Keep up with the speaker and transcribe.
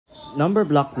Number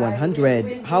block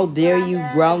 100. How dare you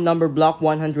ground number block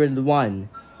 101?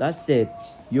 That's it.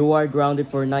 You are grounded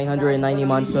for 990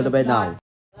 months. Go to bed now.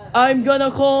 I'm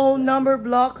gonna call number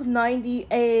block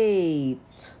 98.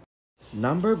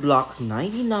 Number block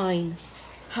 99.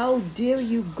 How dare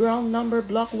you ground number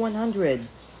block 100?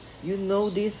 You know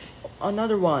this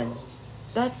another one.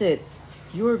 That's it.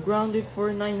 You're grounded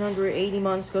for 980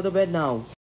 months. Go to bed now.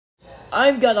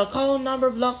 I'm gonna call number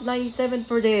block 97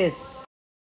 for this.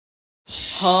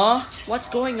 Huh? What's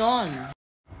going on?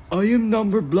 I am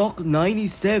number block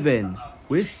 97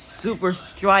 with Super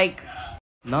Strike.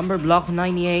 Number block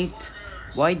 98.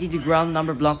 Why did you ground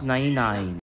number block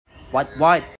 99?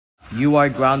 What? You are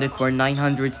grounded for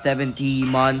 970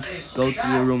 months. Go to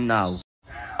your room now.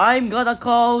 I'm gonna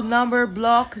call number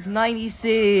block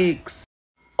 96.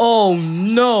 Oh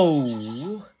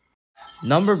no!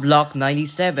 Number block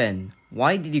 97.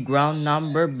 Why did you ground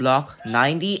number block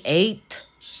 98?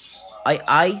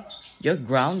 You're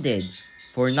grounded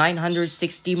for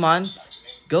 960 months.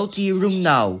 Go to your room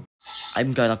now.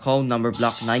 I'm gonna call number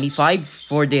block 95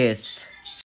 for this.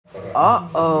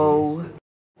 Uh-oh.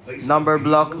 Number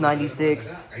block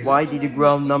 96. Why did you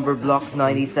ground number block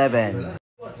 97?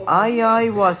 I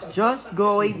was just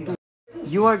going to...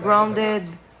 You are grounded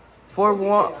for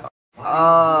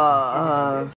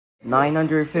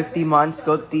 950 months.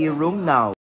 Go to your room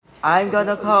now. I'm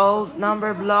gonna call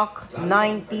number block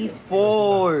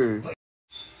 94.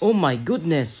 Oh my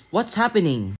goodness, what's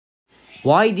happening?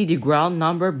 Why did you ground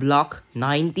number block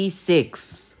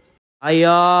 96?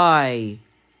 I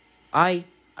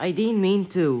didn't mean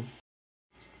to.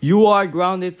 You are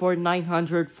grounded for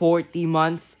 940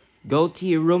 months. Go to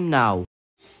your room now.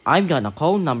 I'm gonna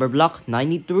call number block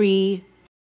 93.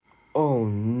 Oh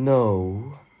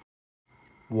no.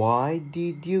 Why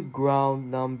did you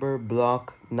ground number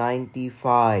block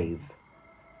 95?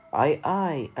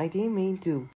 I didn't mean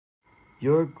to.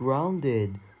 You're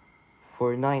grounded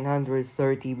for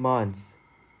 930 months.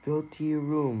 Go to your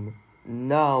room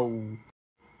now.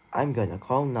 I'm gonna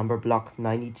call number block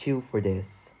 92 for this.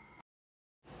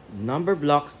 Number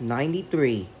block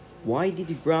 93. Why did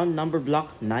you ground number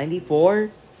block 94?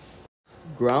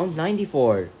 Ground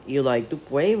 94. You like to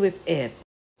play with it.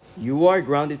 You are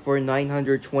grounded for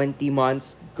 920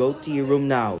 months. Go to your room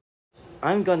now.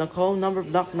 I'm gonna call number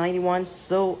block 91,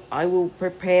 so I will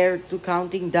prepare to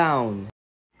counting down.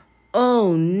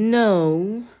 Oh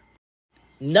no.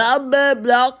 Number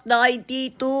block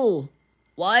 92.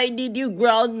 Why did you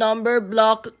ground number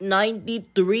block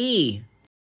 93?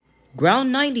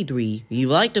 Ground 93. You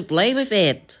like to play with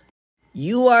it.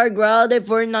 You are grounded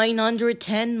for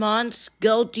 910 months.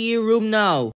 Go to your room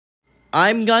now.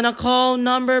 I'm gonna call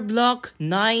number block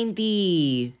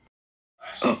 90.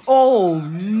 Oh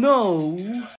no!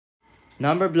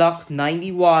 Number block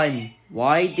 91.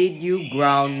 Why did you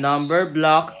ground number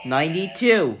block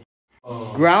 92?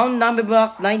 Ground number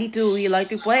block 92. You like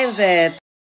to play with it.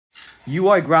 You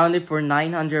are grounded for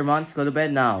 900 months. Go to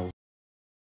bed now.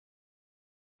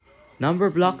 Number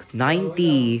block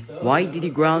 90. Why did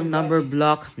you ground number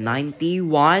block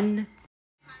 91?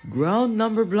 Ground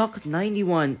number block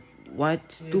 91.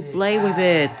 What's to play with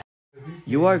it?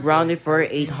 You are grounded for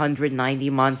 890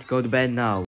 months. Go to bed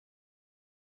now.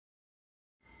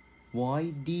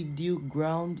 Why did you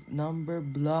ground number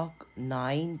block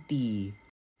 90?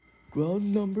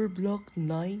 Ground number block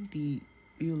 90.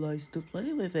 You like to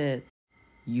play with it.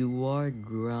 You are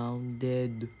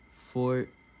grounded for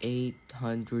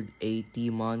 880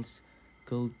 months.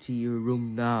 Go to your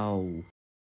room now.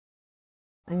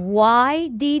 Why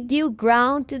did you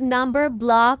ground number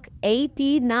block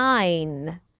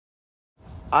 89?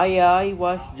 I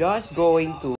was just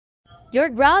going to. You're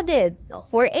grounded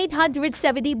for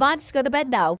 870 months. Go to bed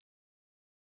now.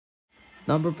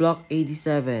 Number block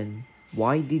 87.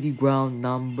 Why did you ground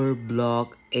number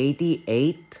block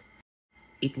 88?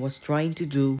 It was trying to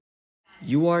do.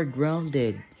 You are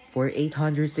grounded for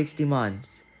 860 months.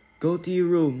 Go to your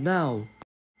room now.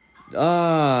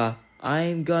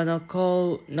 I'm gonna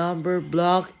call number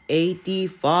block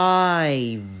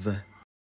 85.